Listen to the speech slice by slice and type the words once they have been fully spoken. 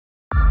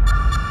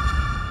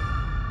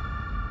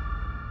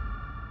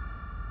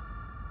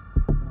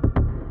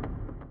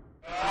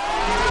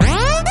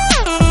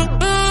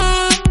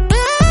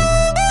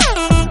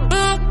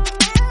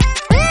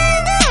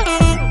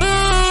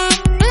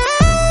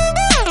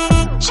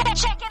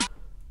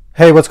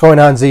Hey, what's going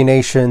on, Z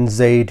Nation?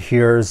 Zaid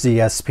here,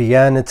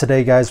 ZSPN, and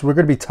today, guys, we're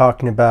going to be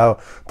talking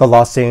about the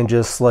Los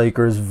Angeles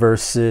Lakers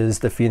versus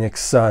the Phoenix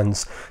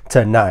Suns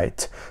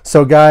tonight.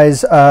 So,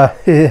 guys,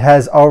 it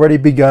has already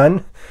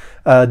begun.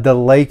 The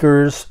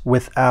Lakers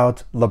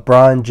without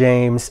LeBron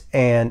James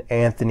and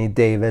Anthony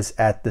Davis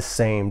at the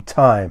same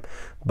time,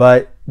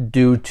 but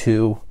due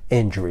to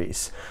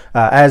injuries.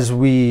 As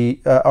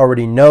we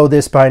already know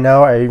this by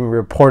now, I even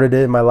reported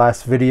it in my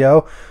last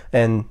video,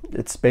 and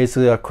it's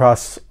basically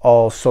across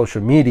all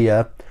social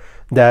media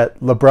that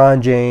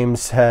LeBron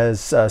James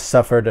has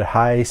suffered a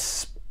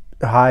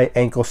high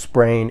ankle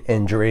sprain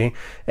injury.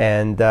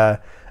 And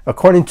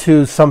according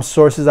to some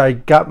sources, I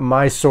got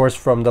my source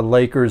from the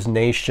Lakers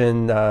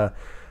Nation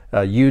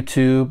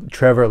YouTube,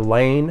 Trevor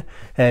Lane,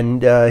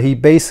 and he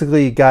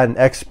basically got an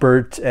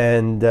expert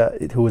and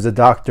who was a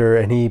doctor,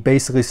 and he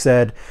basically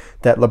said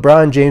that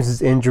LeBron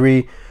James's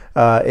injury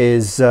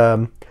is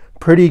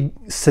pretty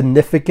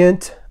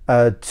significant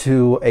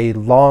to a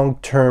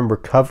long-term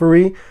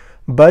recovery,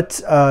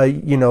 but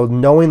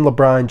knowing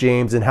LeBron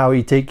James and how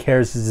he takes care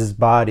of his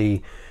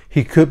body,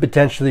 he could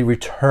potentially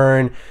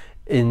return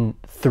in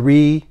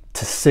 3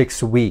 to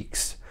 6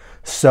 weeks.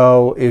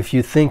 So if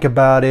you think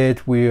about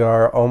it, we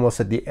are almost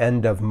at the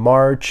end of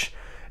March,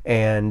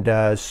 and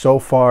so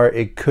far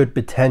it could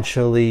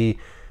potentially,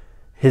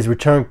 his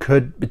return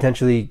could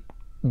potentially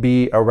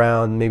be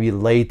around maybe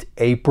late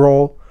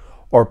April,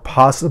 or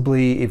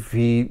possibly if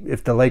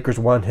the Lakers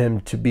want him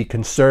to be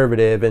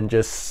conservative and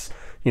just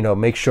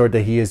make sure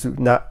that he is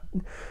not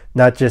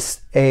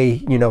just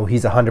he's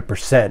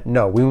 100%.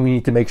 No, we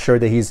need to make sure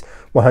that he's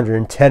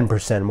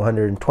 110%,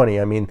 120.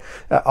 I mean,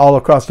 all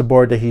across the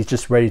board, that he's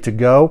just ready to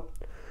go.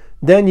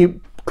 Then you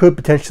could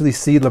potentially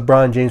see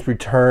LeBron James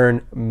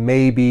return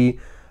maybe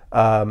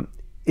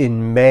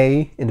in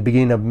May, in the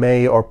beginning of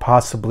May, or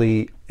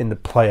possibly in the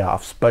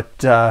playoffs. But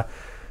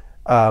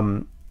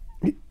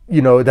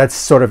that's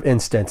sort of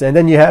instant. And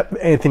then you have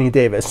Anthony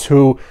Davis,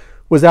 who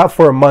was out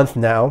for a month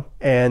now,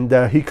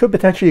 and he could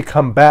potentially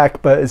come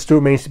back, but it still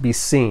remains to be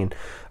seen.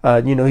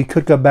 He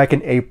could come back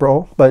in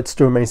April, but it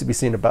still remains to be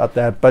seen about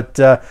that. But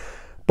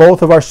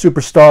both of our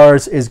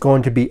superstars is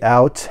going to be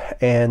out,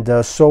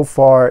 and so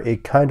far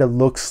it kind of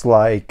looks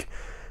like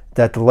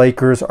that the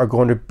Lakers are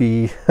going to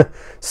be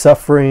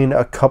suffering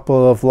a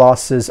couple of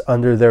losses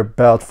under their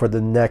belt for the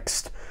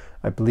next,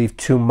 I believe,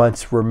 2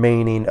 months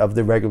remaining of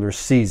the regular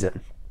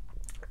season.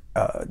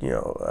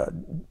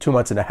 2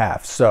 months and a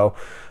half. So,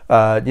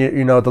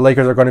 the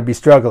Lakers are going to be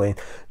struggling.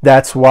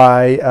 That's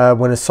why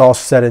when it's all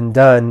said and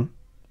done,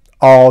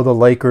 all the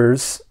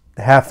Lakers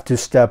have to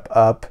step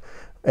up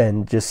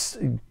and just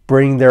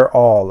bring their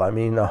all. I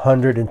mean,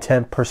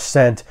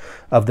 110%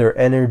 of their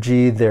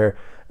energy, their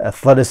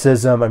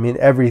athleticism, I mean,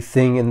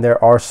 everything in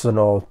their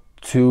arsenal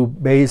to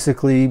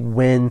basically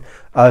win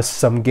us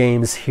some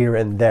games here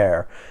and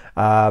there.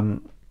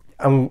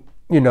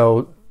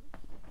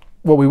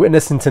 What we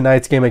witnessed in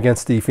tonight's game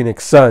against the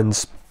Phoenix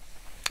Suns,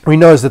 we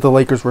noticed that the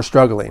Lakers were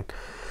struggling.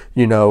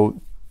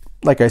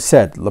 Like I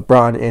said,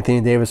 LeBron and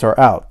Anthony Davis are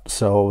out,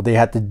 so they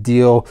had to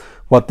deal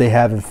what they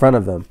have in front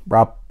of them.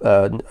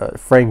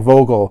 Frank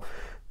Vogel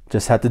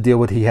just had to deal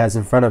with what he has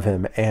in front of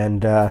him,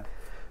 and the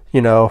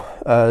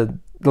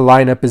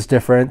lineup is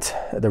different,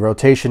 the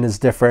rotation is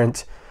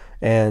different,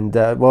 and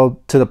to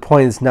the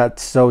point, it's not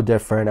so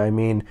different. I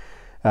mean,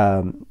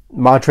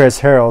 Montrezl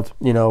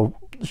Harrell,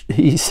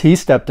 he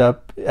stepped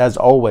up as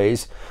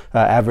always,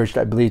 averaged,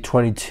 I believe,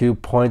 22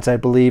 points, I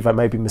believe. I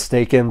might be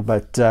mistaken,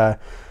 but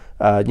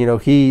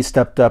he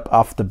stepped up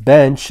off the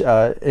bench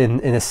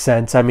in a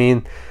sense. I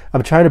mean,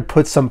 I'm trying to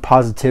put some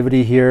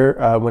positivity here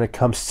when it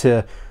comes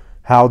to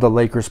how the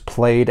Lakers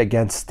played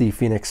against the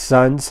Phoenix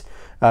Suns.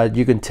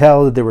 You can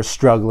tell that they were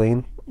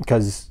struggling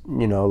because,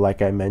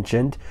 like I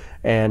mentioned,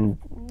 and,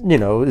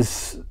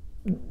 it's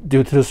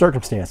due to the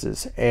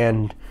circumstances.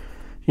 And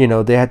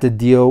they had to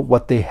deal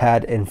what they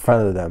had in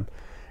front of them.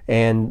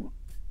 And,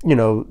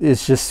 it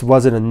just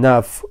wasn't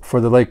enough for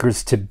the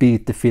Lakers to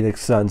beat the Phoenix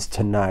Suns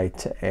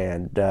tonight.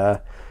 And,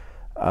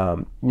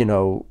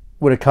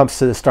 when it comes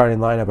to the starting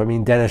lineup, I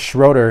mean, Dennis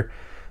Schroder,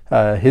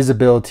 his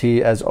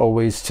ability, as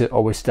always, to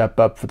always step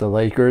up for the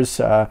Lakers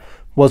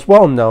was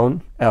well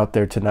known out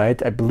there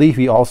tonight. I believe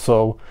he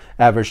also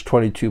averaged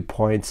 22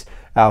 points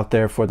out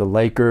there for the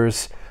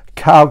Lakers.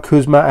 Kyle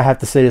Kuzma, I have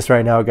to say this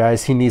right now,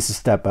 guys, he needs to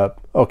step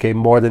up, okay,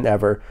 more than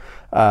ever.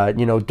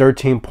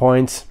 13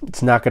 points,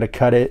 it's not going to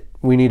cut it.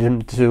 We need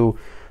him to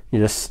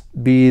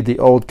just be the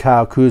old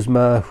Kyle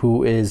Kuzma,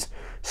 who is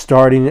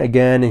starting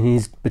again, and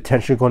he's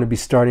potentially going to be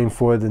starting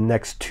for the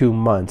next 2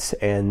 months.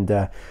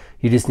 And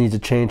he just needs to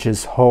change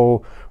his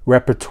whole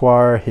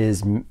repertoire,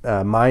 his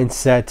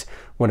mindset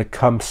when it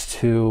comes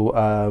to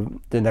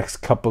the next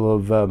couple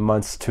of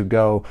months to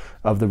go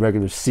of the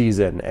regular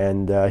season.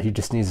 And he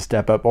just needs to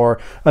step up, or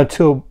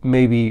until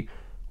maybe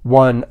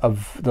one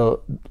of the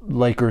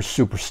Lakers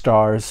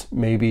superstars,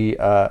 maybe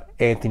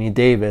Anthony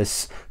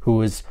Davis,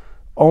 who is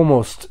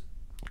almost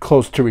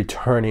close to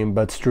returning,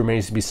 but still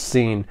remains to be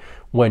seen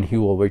when he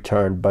will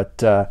return.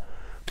 But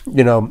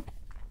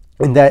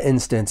in that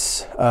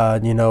instance,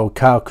 you know,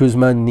 Kyle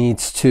Kuzma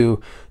needs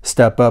to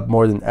step up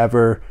more than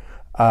ever,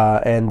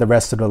 and the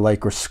rest of the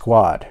Lakers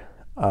squad.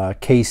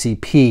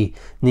 KCP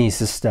needs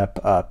to step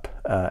up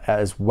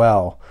as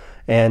well.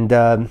 And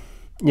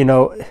you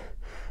know,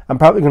 I'm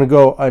probably going to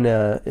go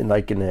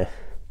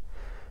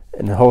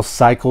in a whole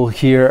cycle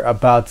here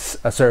about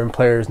certain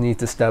players need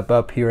to step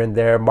up here and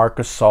there. Marc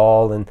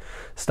Gasol and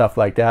stuff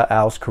like that.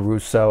 Alex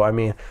Caruso. I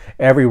mean,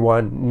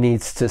 everyone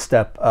needs to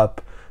step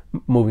up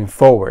moving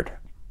forward.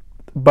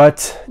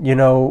 But you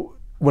know,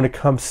 when it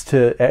comes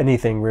to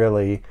anything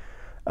really,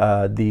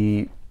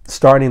 the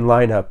starting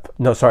lineup.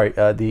 No, sorry.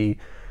 The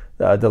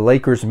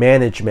Lakers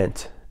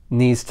management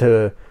needs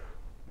to,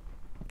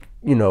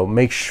 you know,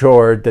 make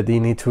sure that they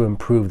need to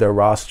improve their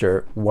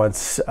roster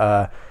once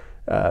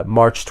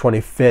March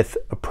 25th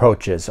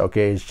approaches.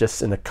 Okay, it's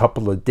just in a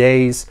couple of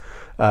days.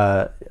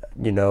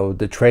 You know,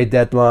 the trade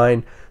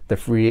deadline, the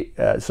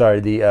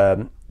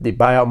buyout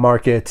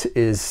market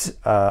is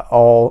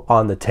all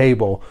on the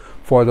table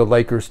for the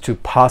Lakers to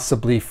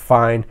possibly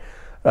find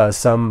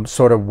some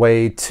sort of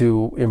way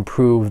to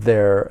improve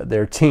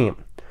their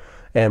team.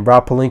 And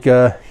Rob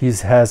Pelinka, he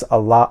has a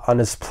lot on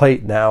his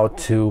plate now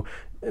to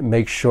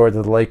make sure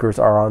that the Lakers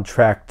are on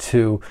track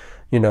to,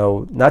 you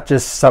know, not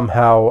just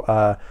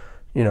somehow,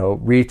 you know,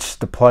 reach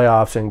the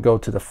playoffs and go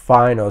to the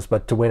finals,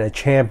 but to win a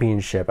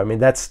championship. I mean,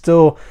 that's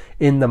still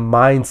in the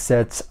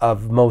mindsets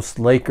of most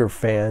Laker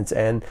fans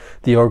and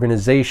the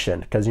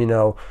organization. Because, you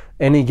know,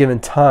 any given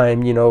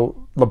time, you know,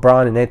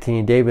 LeBron and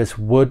Anthony Davis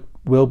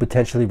will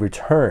potentially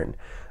return.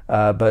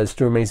 But it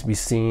still remains to be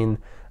seen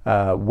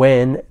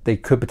when they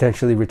could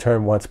potentially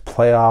return once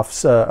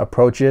playoffs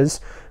approaches,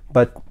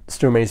 but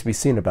still remains to be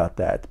seen about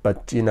that.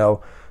 But you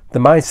know, the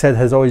mindset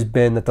has always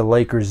been that the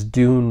Lakers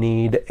do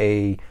need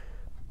a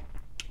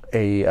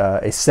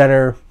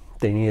center.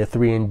 They need a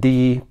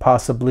 3-and-D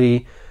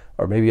possibly,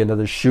 or maybe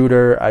another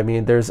shooter. I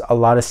mean, there's a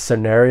lot of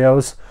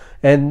scenarios,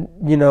 and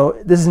you know,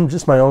 this isn't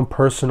just my own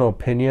personal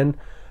opinion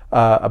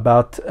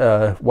about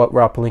what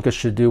Rob Pelinka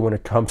should do when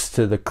it comes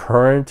to the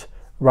current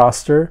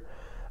roster.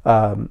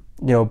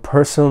 You know,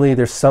 personally,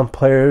 there's some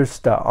players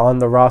that are on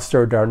the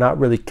roster that are not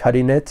really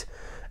cutting it,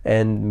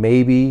 and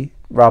maybe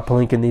Rob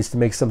Pelinka needs to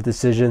make some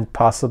decisions,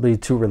 possibly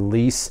to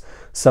release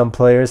some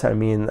players. I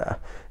mean,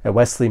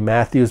 Wesley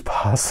Matthews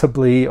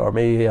possibly, or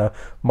maybe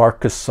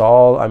Marc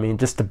Gasol. I mean,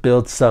 just to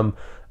build some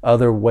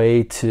other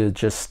way to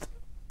just,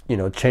 you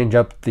know, change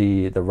up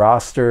the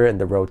roster and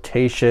the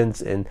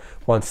rotations, and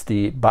once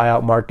the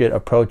buyout market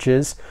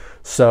approaches.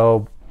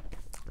 So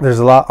there's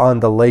a lot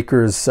on the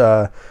Lakers'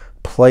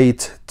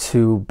 plate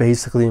to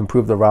basically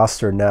improve the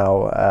roster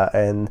now,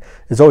 and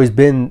there's always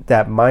been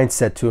that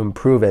mindset to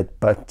improve it,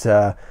 but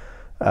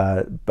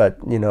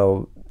you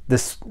know,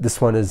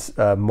 this one is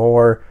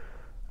more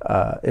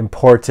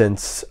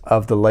importance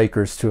of the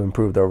Lakers to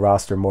improve their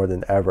roster more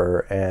than ever.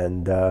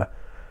 And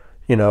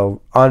you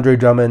know, Andre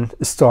Drummond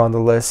is still on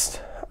the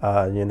list.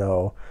 You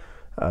know,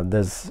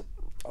 there's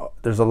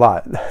a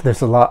lot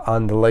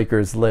on the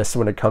Lakers list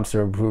when it comes to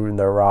improving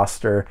their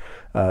roster,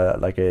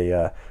 like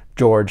a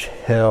George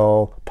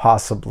Hill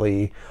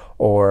possibly,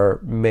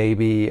 or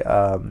maybe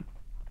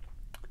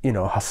you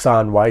know,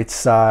 Hassan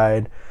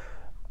Whiteside.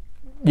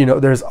 You know,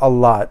 there's a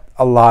lot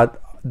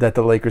that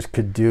the Lakers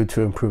could do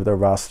to improve their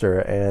roster,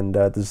 and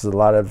there's a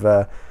lot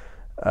of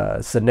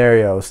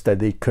scenarios that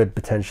they could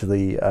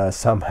potentially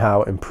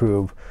somehow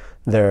improve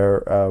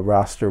their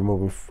roster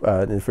moving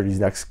for these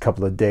next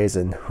couple of days,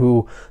 and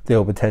who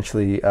they'll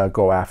potentially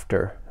go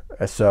after.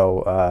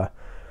 So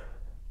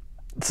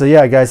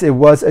yeah, guys, it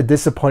was a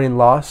disappointing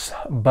loss,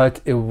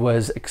 but it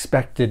was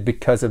expected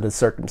because of the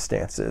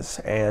circumstances.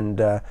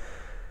 And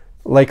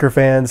Laker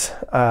fans,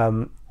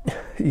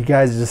 you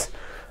guys just,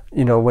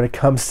 you know, when it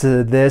comes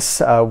to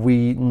this,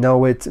 we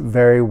know it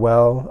very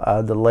well.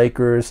 The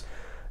Lakers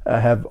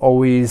have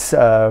always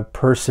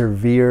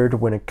persevered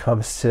when it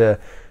comes to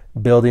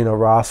building a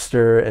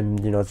roster,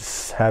 and you know,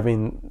 just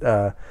having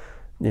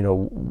you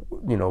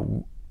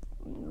know,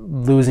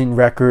 losing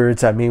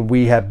records. I mean,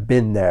 we have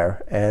been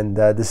there, and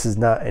this is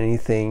not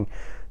anything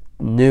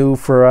new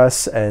for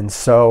us. And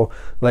so,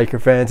 Laker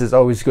fans, it's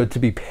always good to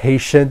be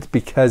patient,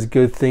 because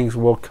good things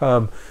will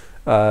come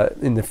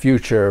in the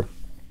future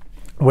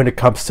when it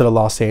comes to the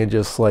Los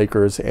Angeles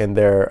Lakers and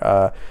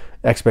their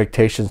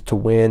expectations to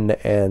win,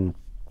 and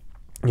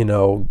you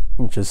know,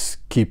 just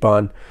keep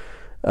on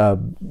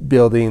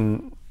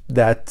building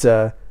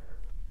that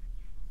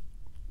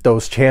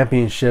those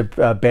championship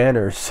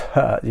banners,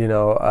 you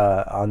know,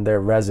 on their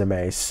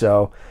resume.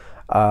 So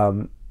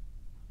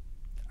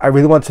I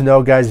really want to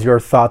know, guys, your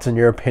thoughts and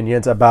your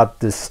opinions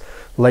about this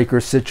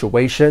Lakers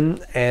situation,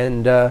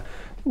 and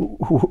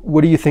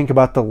what do you think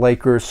about the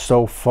Lakers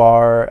so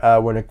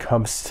far when it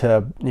comes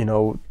to, you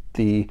know,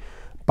 the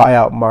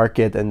buyout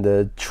market and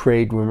the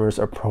trade rumors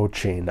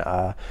approaching?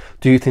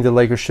 Do you think the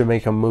Lakers should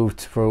make a move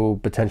to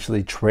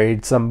potentially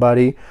trade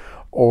somebody?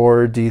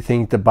 Or do you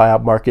think the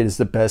buyout market is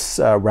the best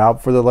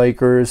route for the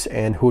Lakers?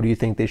 And who do you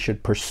think they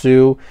should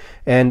pursue?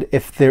 And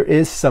if there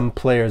is some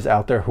players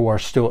out there who are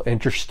still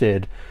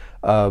interested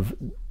of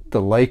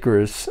the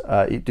Lakers,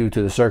 due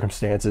to the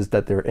circumstances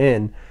that they're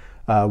in,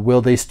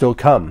 will they still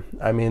come?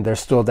 I mean, there's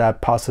still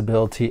that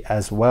possibility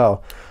as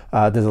well.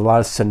 There's a lot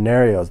of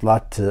scenarios,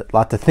 lot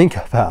to think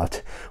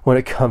about when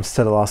it comes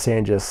to the Los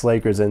Angeles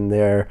Lakers and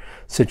their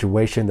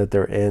situation that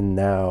they're in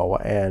now.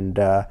 And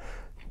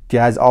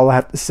guys, all I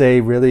have to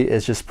say really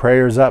is just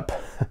prayers up.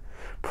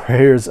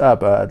 Prayers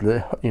up.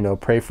 You know,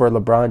 pray for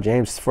LeBron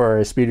James for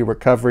a speedy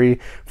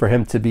recovery, for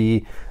him to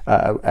be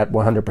at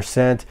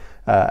 100%.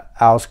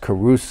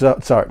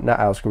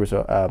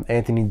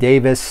 Anthony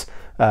Davis,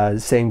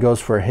 same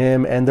goes for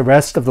him, and the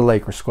rest of the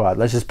Lakers squad.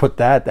 Let's just put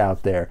that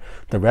out there.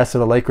 The rest of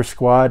the Lakers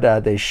squad,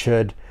 they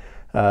should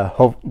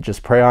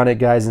just pray on it,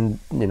 guys, and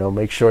you know,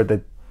 make sure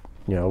that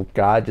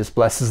God just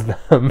blesses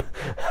them,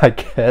 I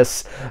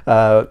guess,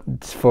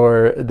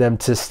 for them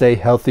to stay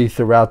healthy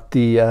throughout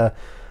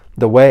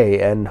the way,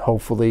 and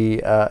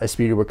hopefully a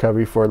speedy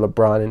recovery for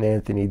LeBron and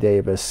Anthony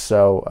Davis.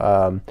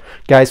 So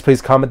guys,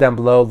 please comment down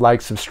below,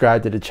 like,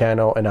 subscribe to the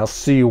channel, and I'll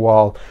see you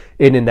all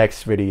in the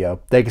next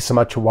video. Thank you so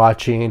much for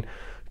watching.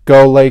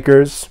 Go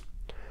Lakers.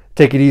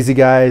 Take it easy,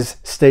 guys.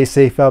 Stay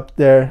safe out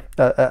there,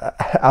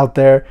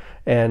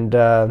 and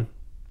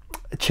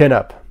chin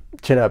up,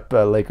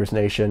 Lakers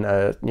Nation.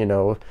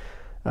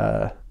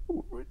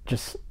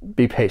 Just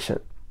be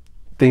patient.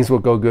 Things will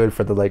go good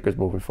for the Lakers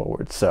moving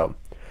forward. So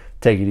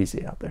take it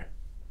easy out there.